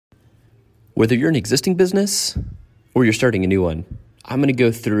Whether you're an existing business or you're starting a new one, I'm going to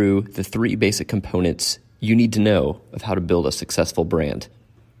go through the 3 basic components you need to know of how to build a successful brand.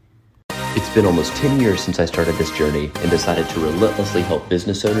 It's been almost 10 years since I started this journey and decided to relentlessly help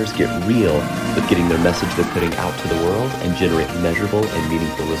business owners get real with getting their message they're putting out to the world and generate measurable and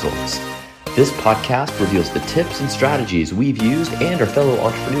meaningful results. This podcast reveals the tips and strategies we've used and our fellow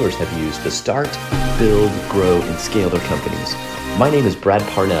entrepreneurs have used to start, build, grow, and scale their companies. My name is Brad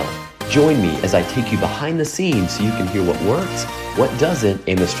Parnell. Join me as I take you behind the scenes so you can hear what works, what doesn't,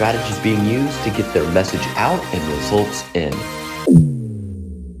 and the strategies being used to get their message out and results in.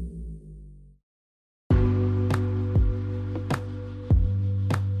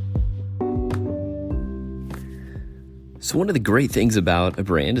 So one of the great things about a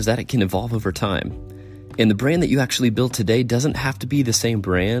brand is that it can evolve over time. And the brand that you actually build today doesn't have to be the same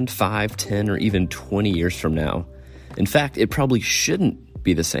brand 5, 10, or even 20 years from now. In fact, it probably shouldn't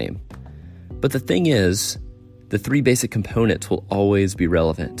be the same. But the thing is, the 3 basic components will always be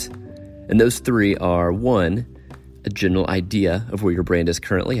relevant. And those 3 are 1, a general idea of where your brand is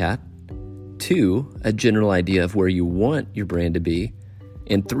currently at. 2, a general idea of where you want your brand to be.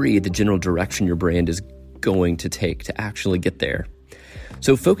 And 3, the general direction your brand is going to take to actually get there.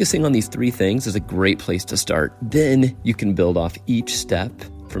 So focusing on these 3 things is a great place to start. Then you can build off each step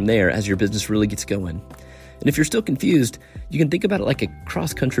from there as your business really gets going. And if you're still confused, you can think about it like a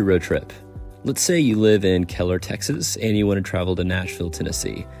cross-country road trip. Let's say you live in Keller, Texas, and you want to travel to Nashville,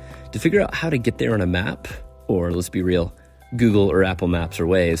 Tennessee. To figure out how to get there on a map, or let's be real, Google or Apple Maps or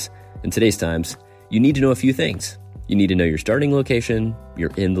Waze, in today's times, you need to know a few things. You need to know your starting location, your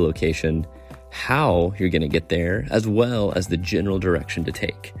end location, how you're going to get there, as well as the general direction to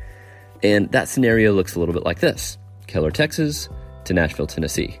take. And that scenario looks a little bit like this. Keller, Texas to Nashville,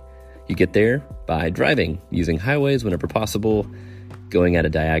 Tennessee. You get there by driving, using highways whenever possible, going at a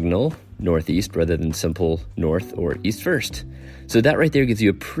diagonal, northeast rather than simple north or east first. So that right there gives you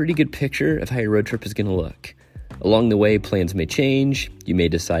a pretty good picture of how your road trip is going to look. Along the way, plans may change. You may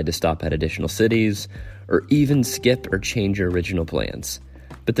decide to stop at additional cities or even skip or change your original plans.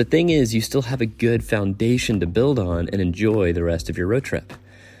 But the thing is, you still have a good foundation to build on and enjoy the rest of your road trip.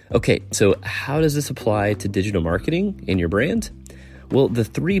 Okay, so how does this apply to digital marketing and your brand? Well, the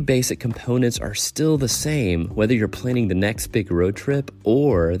 3 basic components are still the same, whether you're planning the next big road trip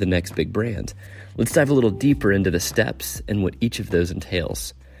or the next big brand. Let's dive a little deeper into the steps and what each of those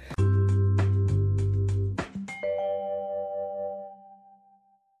entails.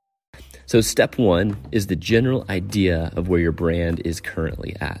 So step 1 is the general idea of where your brand is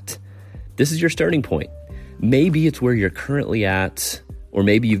currently at. This is your starting point. Maybe it's where you're currently at, or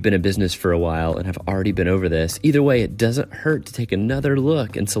maybe you've been in business for a while and have already been over this. Either way, it doesn't hurt to take another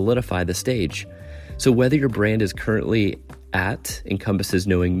look and solidify the stage. So whether your brand is currently at encompasses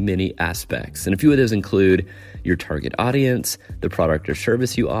knowing many aspects. And a few of those include your target audience, the product or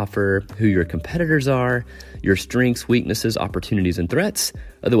service you offer, who your competitors are, your strengths, weaknesses, opportunities, and threats,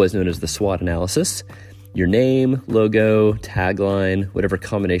 otherwise known as the SWOT analysis, your name, logo, tagline, whatever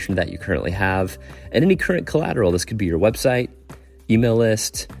combination of that you currently have, and any current collateral. This could be your website, email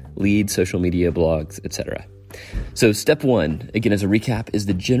list, leads, social media, blogs, etc. So step 1, again, as a recap, is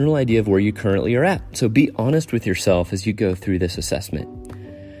the general idea of where you currently are at. So be honest with yourself as you go through this assessment.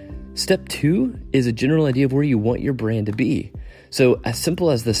 Step 2 is a general idea of where you want your brand to be. So as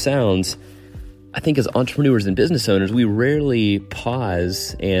simple as this sounds, I think as entrepreneurs and business owners, we rarely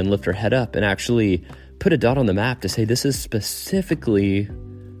pause and lift our head up and actually put a dot on the map to say this is specifically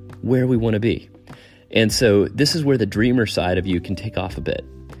where we want to be. And so this is where the dreamer side of you can take off a bit.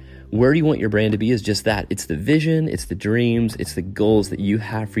 Where you want your brand to be is just that. It's the vision, it's the dreams, it's the goals that you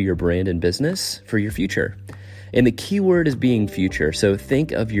have for your brand and business for your future. And the key word is being future. So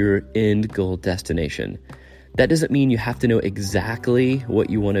think of your end goal destination. That doesn't mean you have to know exactly what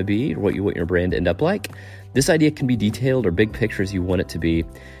you want to be or what you want your brand to end up like. This idea can be detailed or big picture as you want it to be.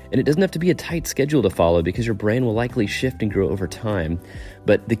 And it doesn't have to be a tight schedule to follow because your brand will likely shift and grow over time.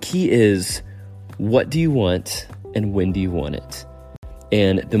 But the key is, what do you want and when do you want it?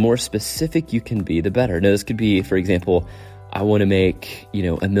 And the more specific you can be, the better. Now, this could be, for example, I want to make,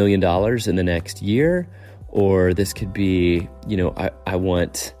 $1 million in the next year, or this could be, I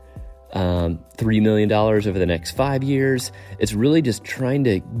want $3 million over the next 5 years. It's really just trying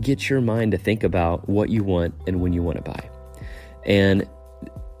to get your mind to think about what you want and when you want to buy. And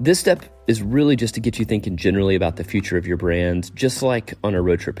this step is really just to get you thinking generally about the future of your brand, just like on a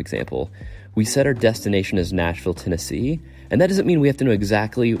road trip example. We set our destination as Nashville, Tennessee, and that doesn't mean we have to know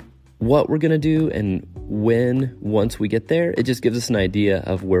exactly what we're going to do and when once we get there. It just gives us an idea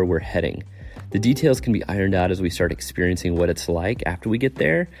of where we're heading. The details can be ironed out as we start experiencing what it's like after we get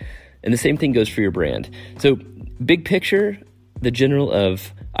there. And the same thing goes for your brand. So big picture, the general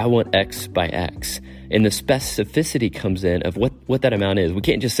of I want X by X. And the specificity comes in of what that amount is. We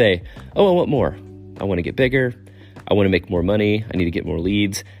can't just say, oh, I want more. I want to get bigger. I want to make more money. I need to get more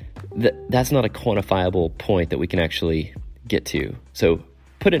leads. That's not a quantifiable point that we can actually get to. So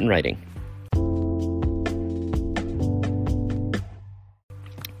put it in writing.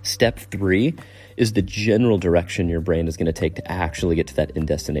 Step 3 is the general direction your brand is going to take to actually get to that end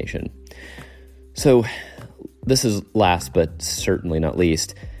destination. So this is last but certainly not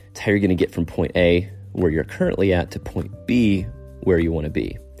least. It's how you're going to get from point A, where you're currently at, to point B, where you want to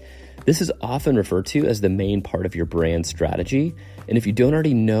be. This is often referred to as the main part of your brand strategy. And if you don't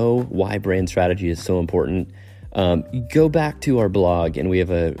already know why brand strategy is so important, go back to our blog, and we have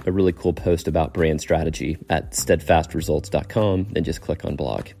a really cool post about brand strategy at steadfastresults.com, and just click on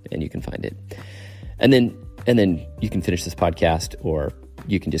blog and you can find it. And then you can finish this podcast, or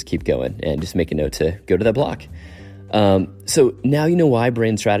you can just keep going and just make a note to go to that blog. So now you know why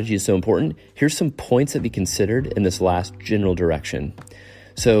brand strategy is so important. Here's some points that be considered in this last general direction.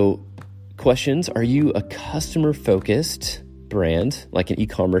 So questions: are you a customer-focused brand, like an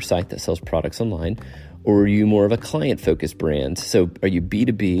e-commerce site that sells products online? Or are you more of a client-focused brand? So are you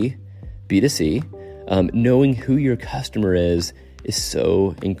B2B, B2C? Knowing who your customer is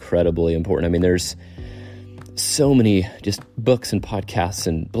so incredibly important. I mean, there's so many just books and podcasts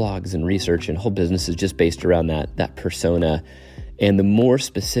and blogs and research and whole businesses just based around that persona. And the more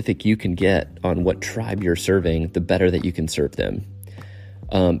specific you can get on what tribe you're serving, the better that you can serve them.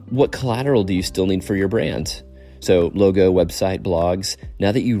 What collateral do you still need for your brand? So logo, website, blogs.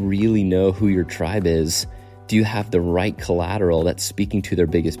 Now that you really know who your tribe is, do you have the right collateral that's speaking to their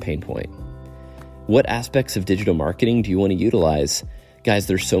biggest pain point? What aspects of digital marketing do you want to utilize? Guys,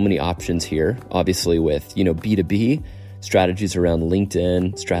 there's so many options here. Obviously with, B2B, strategies around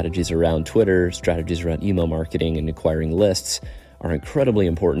LinkedIn, strategies around Twitter, strategies around email marketing and acquiring lists are incredibly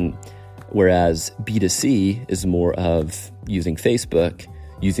important. Whereas B2C is more of using Facebook,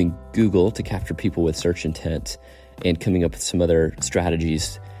 using Google to capture people with search intent, and coming up with some other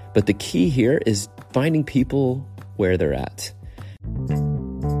strategies. But the key here is finding people where they're at.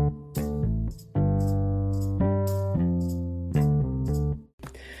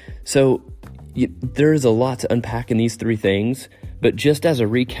 So there's a lot to unpack in these 3 things, but just as a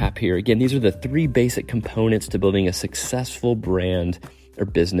recap here, again, these are the 3 basic components to building a successful brand or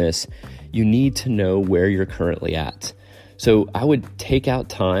business. You need to know where you're currently at. So I would take out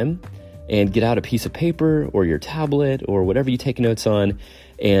time and get out a piece of paper or your tablet or whatever you take notes on,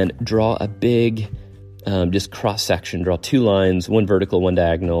 and draw a big just cross section. Draw 2 lines, 1 vertical, 1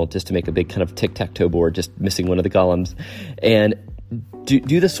 diagonal, just to make a big kind of tic-tac-toe board, just missing one of the columns. And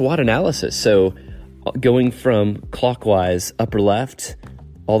do the SWOT analysis. So going from clockwise, upper left,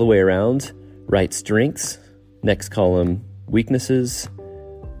 all the way around, right, strengths, next column, weaknesses,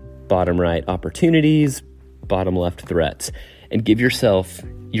 bottom right, opportunities, bottom left, threats. And give yourself,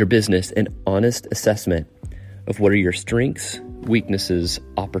 your business, an honest assessment of what are your strengths, weaknesses,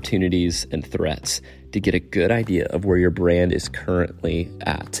 opportunities, and threats to get a good idea of where your brand is currently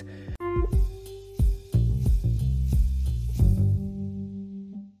at.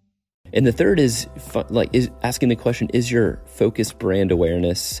 And the third is asking the question, is your focus brand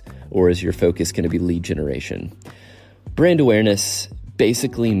awareness, or is your focus going to be lead generation? Brand awareness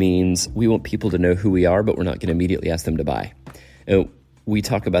basically means we want people to know who we are, but we're not going to immediately ask them to buy. We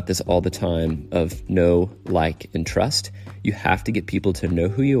talk about this all the time of know, like, and trust. You have to get people to know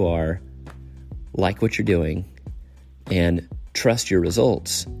who you are, like what you're doing, and trust your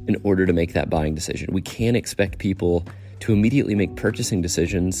results in order to make that buying decision. We can't expect people to immediately make purchasing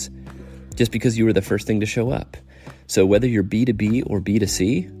decisions just because you were the first thing to show up. So whether you're B2B or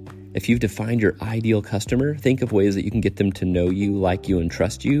B2C, if you've defined your ideal customer, think of ways that you can get them to know you, like you, and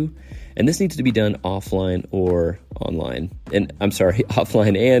trust you. And this needs to be done offline or online. And I'm sorry,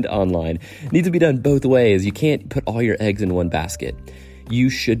 offline and online. It needs to be done both ways. You can't put all your eggs in one basket. You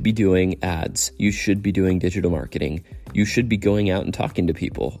should be doing ads. You should be doing digital marketing. You should be going out and talking to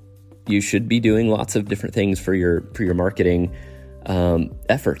people. You should be doing lots of different things for your marketing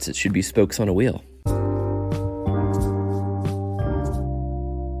efforts. It should be spokes on a wheel.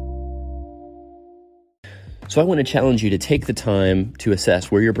 So I want to challenge you to take the time to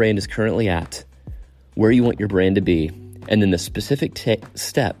assess where your brand is currently at, where you want your brand to be, and then the specific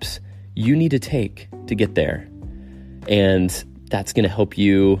steps you need to take to get there. And that's going to help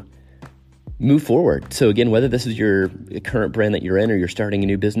you move forward. So again, whether this is your current brand that you're in or you're starting a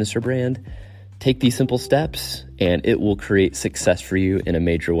new business or brand, take these simple steps and it will create success for you in a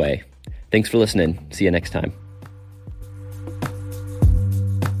major way. Thanks for listening. See you next time.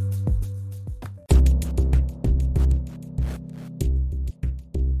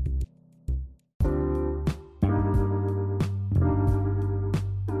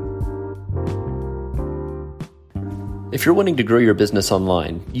 If you're wanting to grow your business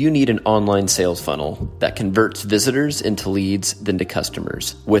online, you need an online sales funnel that converts visitors into leads, then to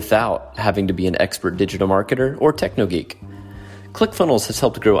customers, without having to be an expert digital marketer or techno geek. ClickFunnels has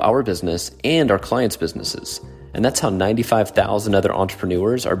helped grow our business and our clients' businesses, and that's how 95,000 other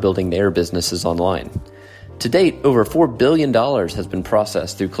entrepreneurs are building their businesses online. To date, over $4 billion has been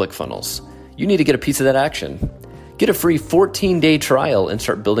processed through ClickFunnels. You need to get a piece of that action. Get a free 14-day trial and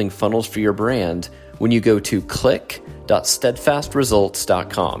start building funnels for your brand when you go to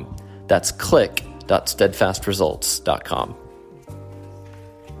click.steadfastresults.com. That's click.steadfastresults.com.